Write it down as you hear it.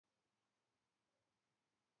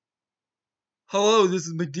Hello, this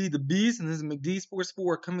is Mcd the Beast, and this is Mcd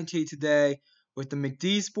Sports4 coming to you today with the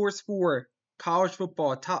Mcd Sports4 College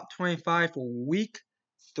Football Top 25 for Week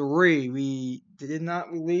 3. We did not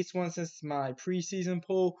release one since my preseason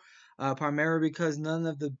poll, primarily because none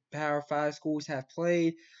of the Power 5 schools have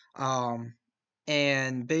played.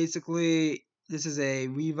 And basically, this is a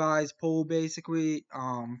revised poll, basically,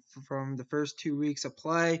 from the first 2 weeks of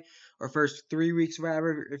play, or first 3 weeks,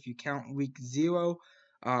 rather, if you count week 0.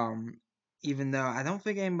 Um, Even though I don't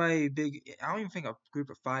think anybody I don't even think a group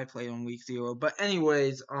of 5 played on week 0. But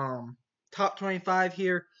anyways, top 25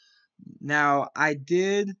 here. Now, I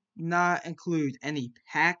did not include any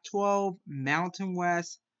Pac-12, Mountain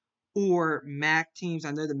West, or MAC teams.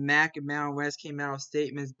 I know the MAC and Mountain West came out with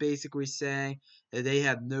statements basically saying that they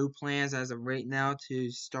have no plans as of right now to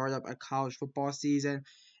start up a college football season.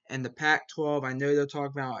 And the Pac-12, I know they're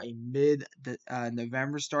talking about a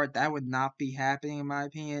mid-November start. That would not be happening, in my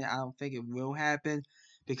opinion. I don't think it will happen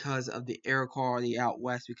because of the air quality out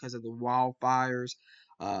west, because of the wildfires.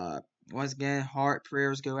 Once again, heart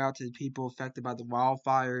prayers go out to the people affected by the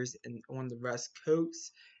wildfires and on the West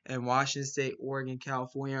Coast and Washington State, Oregon,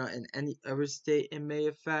 California, and any other state it may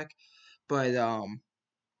affect. But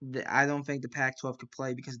I don't think the Pac-12 could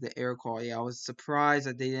play because of the air quality. I was surprised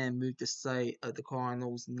that they didn't move the site of the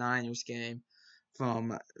Cardinals-Niners game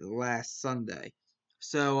from last Sunday.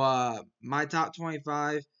 So my top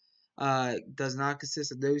 25 does not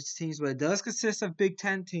consist of those teams, but it does consist of Big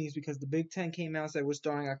Ten teams because the Big Ten came out and said we're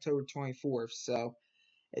starting October 24th. So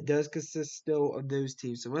it does consist still of those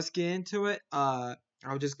teams. So let's get into it. I'll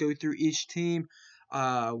just go through each team,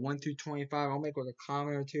 1 through 25. I'll make like a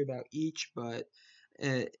comment or two about each, but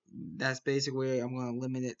that's basically I'm going to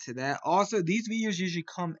limit it to that. Also, these videos usually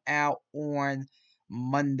come out on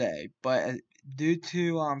Monday, but due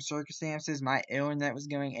to circumstances, my internet was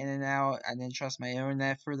going in and out. I didn't trust my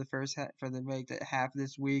internet for the half of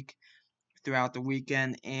this week, throughout the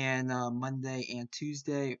weekend, and Monday and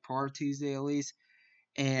Tuesday, part of Tuesday at least.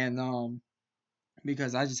 And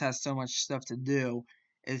because I just have so much stuff to do,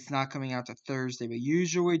 it's not coming out to Thursday. But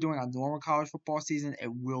usually during a normal college football season,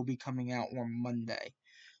 it will be coming out on Monday.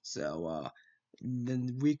 So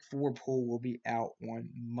the week 4 poll will be out on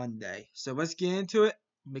Monday. So let's get into it.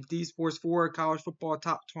 Mcd Sports4 College Football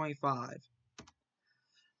Top 25.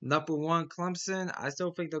 Number 1, Clemson. I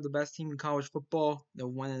still think they're the best team in college football. They're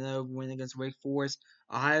 1-0, win against Wake Forest.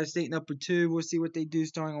 Ohio State, number 2. We'll see what they do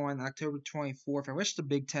starting on October 24th. I wish the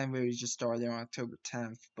Big Ten really just started on October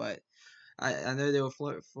 10th, but I know they were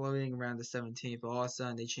floating around the 17th, but all of a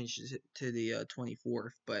sudden they changed it to the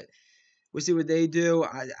 24th. But we'll see what they do.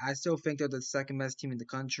 I still think they're the second best team in the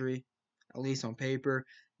country, at least on paper.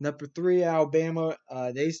 Number 3, Alabama.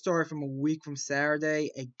 They start from a week from Saturday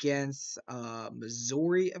against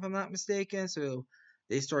Missouri, if I'm not mistaken. So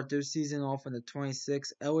they start their season off on the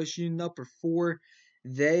 26th. LSU, number 4.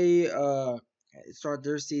 They start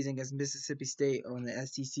their season against Mississippi State on the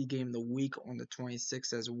SEC game of the week on the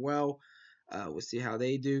 26th as well. We'll see how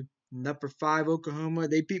they do. Number 5, Oklahoma.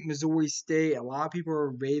 They beat Missouri State. A lot of people are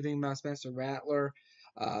raving about Spencer Rattler,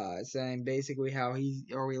 saying basically how he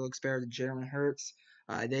already looks better than Jalen Hurts.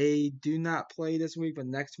 They do not play this week, but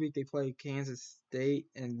next week they play Kansas State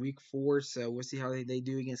in week 4, so we'll see how they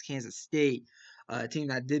do against Kansas State, a team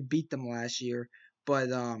that did beat them last year.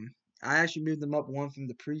 But I actually moved them up 1 from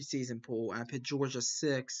the preseason poll. I picked Georgia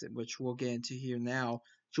 6, which we'll get into here now.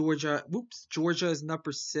 Georgia is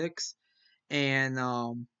number 6, and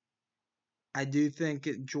I do think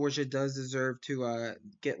Georgia does deserve to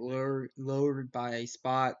get lowered by a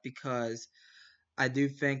spot because I do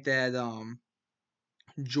think that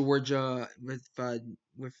Georgia with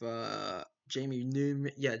Jamie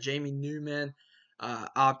Newman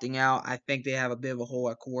opting out. I think they have a bit of a hole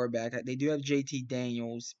at quarterback. They do have JT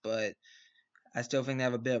Daniels, but I still think they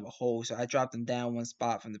have a bit of a hole. So I dropped them down 1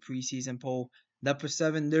 spot from the preseason poll. Number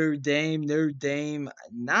 7, Notre Dame. Notre Dame,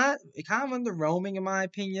 not kind of underwhelming in my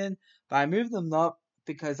opinion, but I moved them up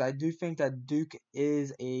because I do think that Duke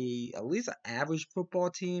is at least an average football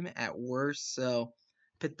team at worst. So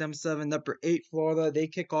pick them 7. Number 8, Florida. They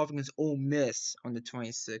kick off against Ole Miss on the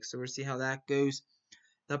 26th. So we'll see how that goes.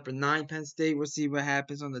 Number 9, Penn State. We'll see what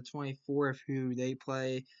happens on the 24th, who they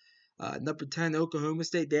play. Number 10, Oklahoma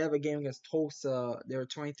State. They have a game against Tulsa. They're a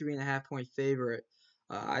 23.5-point favorite.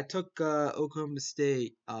 I took Oklahoma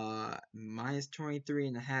State minus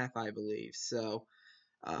 23.5, I believe. So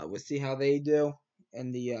we'll see how they do.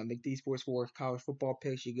 And the Mcd Sports4 college football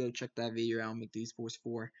picks, you go check that video out on Mcd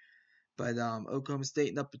Sports4. But Oklahoma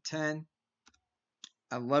State, number 10.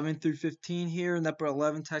 11 through 15 here. Number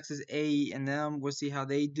 11, Texas A&M. We'll see how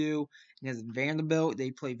they do. Against Vanderbilt.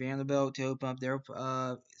 They play Vanderbilt to open up their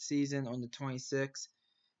season on the 26th.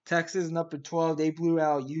 Texas, number 12. They blew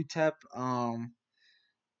out UTEP.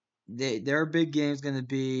 Their big game is going to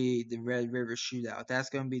be the Red River Shootout. That's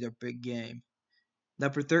going to be their big game.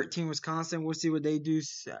 Number 13, Wisconsin. We'll see what they do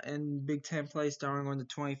in Big Ten play starting on the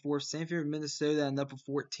 24th. Same thing with Minnesota and number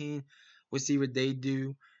 14. We'll see what they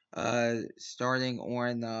do starting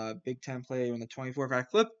on Big Ten play on the 24th. I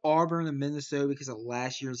flipped Auburn and Minnesota because of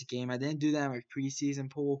last year's game. I didn't do that in my preseason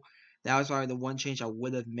poll. That was probably the one change I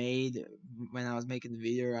would have made when I was making the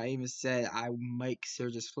video. I even said I might consider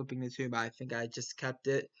just flipping the two, but I think I just kept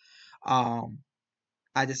it.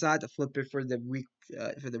 I decided to flip it for the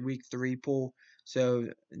week 3 poll. So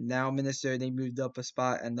now Minnesota, they moved up a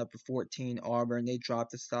spot, and number 14 Auburn, they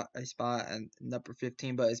dropped a spot and number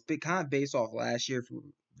 15. But it's kind of based off last year.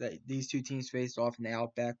 These two teams faced off in the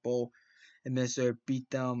Outback Bowl, and Minnesota beat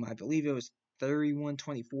them. I believe it was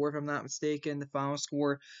 31-24 if I'm not mistaken, the final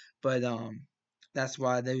score. But that's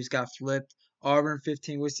why those got flipped. Auburn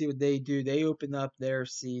 15. We'll see what they do. They open up their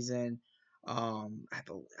season. I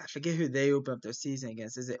forget who they open up their season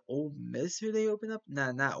against. Is it Ole Miss who they open up?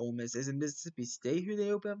 Nah, not Ole Miss. Is it Mississippi State who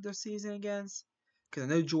they open up their season against? Because I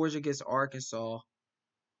know Georgia gets Arkansas.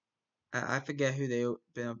 I forget who they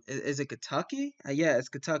open up. Is it Kentucky? Yeah, it's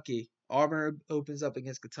Kentucky. Auburn opens up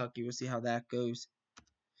against Kentucky. We'll see how that goes.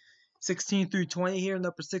 16 through 20 here.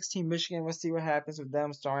 Number 16, Michigan. We'll see what happens with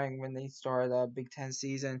them starting when they start Big Ten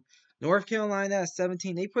season. North Carolina at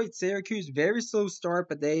 17. They played Syracuse. Very slow start,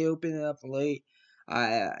 but they opened it up late.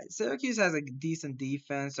 Syracuse has a decent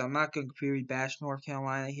defense, so I'm not going to completely bash North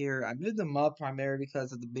Carolina here. I moved them up primarily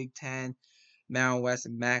because of the Big Ten, Mountain West,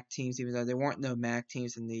 and MAC teams, even though there weren't no MAC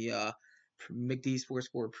teams in the Mcd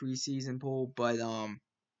Sports4 preseason poll. But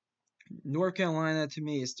North Carolina, to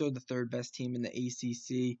me, is still the third best team in the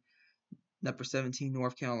ACC. Number 17,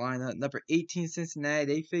 North Carolina. Number 18, Cincinnati.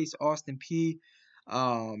 They face Austin Peay.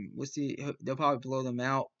 We'll see. They'll probably blow them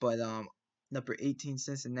out. But number 18,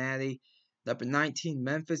 Cincinnati. Number 19,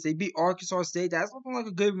 Memphis. They beat Arkansas State. That's looking like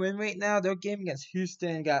a good win right now. Their game against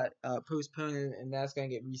Houston got postponed, and that's going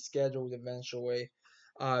to get rescheduled eventually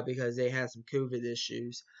because they had some COVID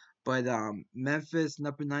issues. But Memphis,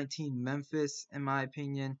 number 19, Memphis, in my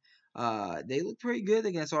opinion, they look pretty good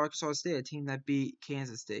against Arkansas State, a team that beat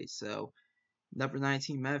Kansas State. So number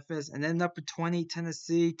 19, Memphis. And then number 20,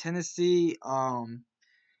 Tennessee. Tennessee,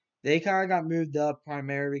 they kind of got moved up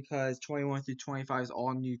primarily because 21 through 25 is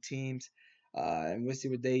all new teams. And we'll see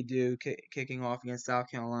what they do kicking off against South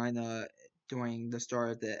Carolina during the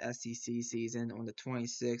start of the SEC season on the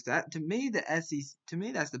 26th. That to me,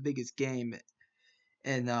 that's the biggest game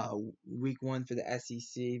in week 1 for the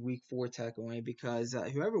SEC, week 4 technically, because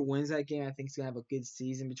whoever wins that game, I think is going to have a good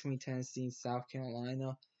season between Tennessee and South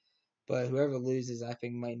Carolina. But whoever loses, I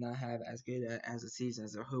think, might not have as good as a season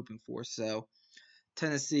as they're hoping for. So,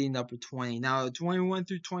 Tennessee, number 20. Now, 21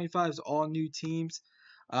 through 25 is all new teams.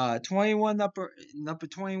 21, number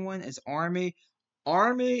 21 is Army.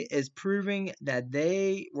 Army is proving that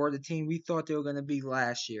they were the team we thought they were going to be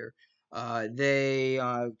last year. They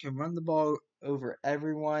can run the ball over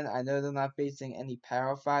everyone. I know they're not facing any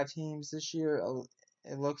Power 5 teams this year,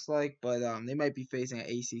 it looks like. But they might be facing an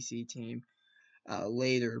ACC team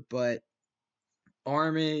later, but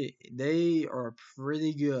Army, they are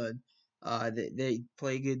pretty good. They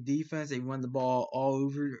play good defense. They run the ball all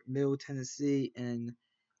over Middle Tennessee and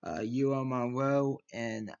UL Monroe,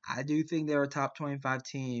 and I do think they're a top 25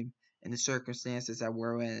 team in the circumstances that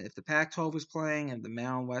we're in. If the Pac-12 was playing and the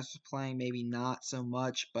Mountain West was playing, maybe not so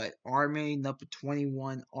much, but Army, number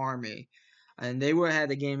 21, Army. And they would have had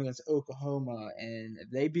the game against Oklahoma, and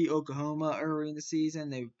if they beat Oklahoma early in the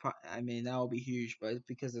season, that would be huge. But it's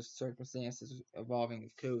because of circumstances involving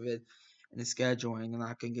with COVID and the scheduling, they're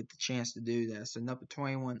not going to get the chance to do that. So number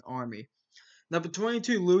 21, Army. Number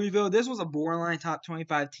 22, Louisville. This was a borderline top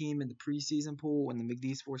 25 team in the preseason pool, in the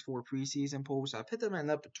Mcd Sports4 preseason pool. So I put them at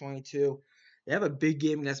number 22. They have a big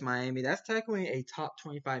game against Miami. That's technically a top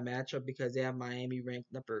 25 matchup because they have Miami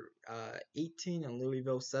ranked number 18 and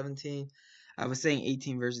Louisville 17. I was saying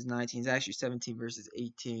 18 versus 19. It's actually 17 versus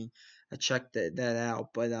 18. I checked that out.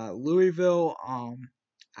 But Louisville,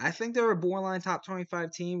 I think they're a borderline top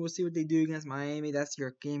 25 team. We'll see what they do against Miami. That's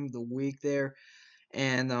your game of the week there.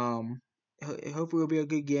 And hopefully it'll be a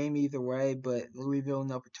good game either way. But Louisville,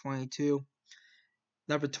 number 22.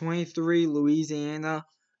 Number 23, Louisiana.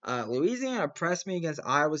 Louisiana pressed me against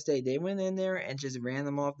Iowa State. They went in there and just ran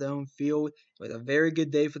them off their own field. It was a very good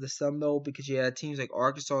day for the Sun Bowl because you had teams like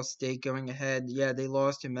Arkansas State going ahead. Yeah, they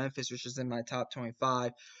lost to Memphis, which is in my top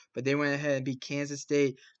 25. but they went ahead and beat Kansas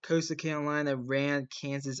State. Coastal Carolina ran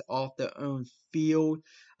Kansas off their own field.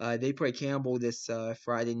 They play Campbell this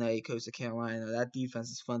Friday night. Coastal Carolina. That defense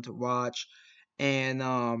is fun to watch. And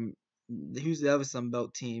who's the other Sun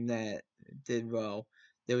Belt team that did well?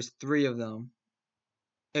 There was three of them.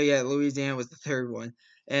 Oh yeah, Louisiana was the third one.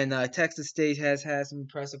 And Texas State has had some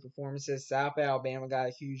impressive performances. South Alabama got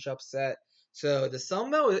a huge upset. So the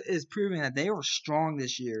Sun Belt is proving that they were strong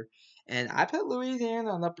this year. And I put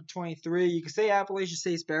Louisiana on upper 23. You can say Appalachian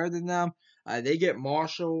State's better than them. They get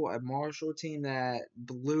Marshall, a Marshall team that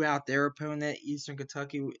blew out their opponent, Eastern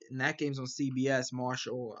Kentucky. And that game's on CBS,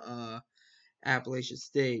 Marshall, Appalachian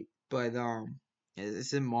State. But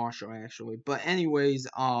it's in Marshall actually. But anyways,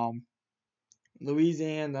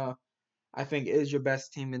 Louisiana, I think, is your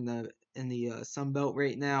best team in the Sun Belt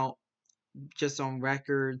right now, just on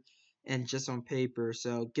record and just on paper.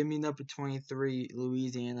 So give me number 23,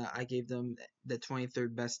 Louisiana. I gave them the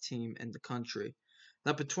 23rd best team in the country.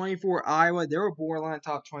 Number 24, Iowa. They were a borderline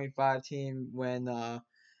top 25 team when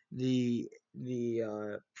the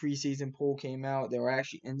preseason poll came out. They were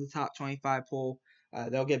actually in the top 25 poll.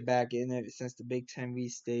 They'll get back in it since the Big Ten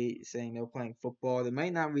restate saying they're playing football. They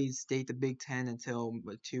might not restate the Big Ten until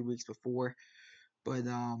like 2 weeks before. But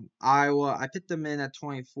Iowa, I picked them in at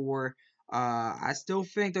 24. I still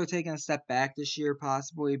think they're taking a step back this year,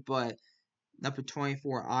 possibly, but number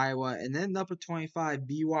 24, Iowa, and then number 25,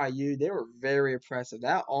 BYU. They were very impressive.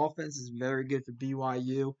 That offense is very good for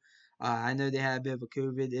BYU. I know they had a bit of a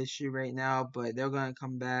COVID issue right now, but they're going to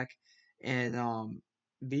come back. And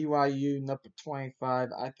BYU, number 25,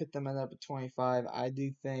 I picked them at number 25. I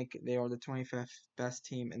do think they are the 25th best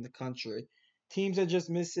team in the country. Teams that just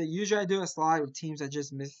missed it. Usually I do a slide with teams that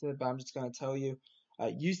just missed it, but I'm just going to tell you.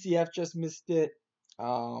 UCF just missed it.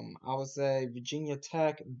 I would say Virginia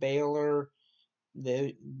Tech, Baylor,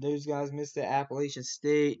 those guys missed it. Appalachian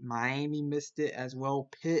State, Miami missed it as well.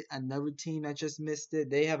 Pitt, another team that just missed it.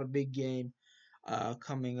 They have a big game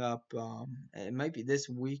coming up. It might be this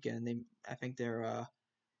weekend. I think they're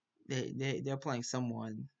playing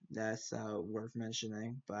someone that's worth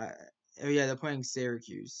mentioning. But oh yeah, they're playing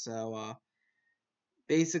Syracuse. So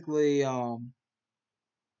basically,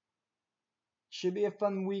 should be a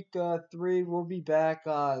fun week 3. We'll be back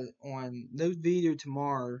on no video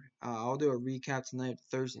tomorrow. I'll do a recap tonight,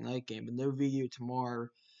 Thursday night game, but no video tomorrow.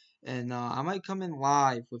 And I might come in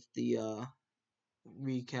live with the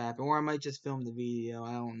recap, or I might just film the video.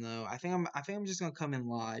 I don't know. I think I'm just gonna come in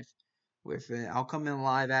live with it. I'll come in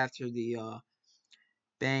live after the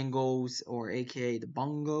Bengals, or aka the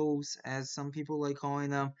Bungos, as some people like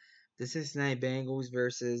calling them. The Cincinnati Bengals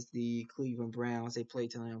versus the Cleveland Browns. They play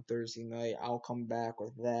tonight on Thursday night. I'll come back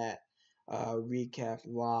with that recap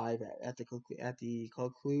live at the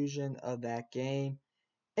conclusion of that game.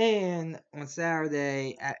 And on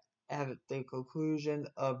Saturday, at the conclusion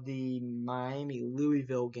of the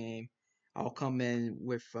Miami-Louisville game, I'll come in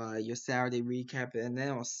with your Saturday recap. And then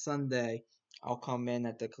on Sunday, I'll come in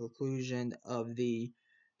at the conclusion of the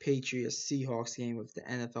Patriots-Seahawks game with the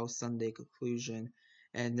NFL Sunday conclusion.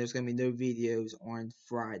 And there's going to be no videos on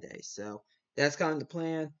Friday. So that's kind of the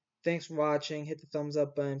plan. Thanks for watching. Hit the thumbs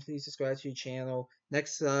up button. Please subscribe to your channel.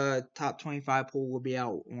 Next top 25 poll will be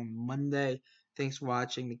out on Monday. Thanks for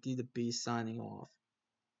watching. Mcd the Beast signing off.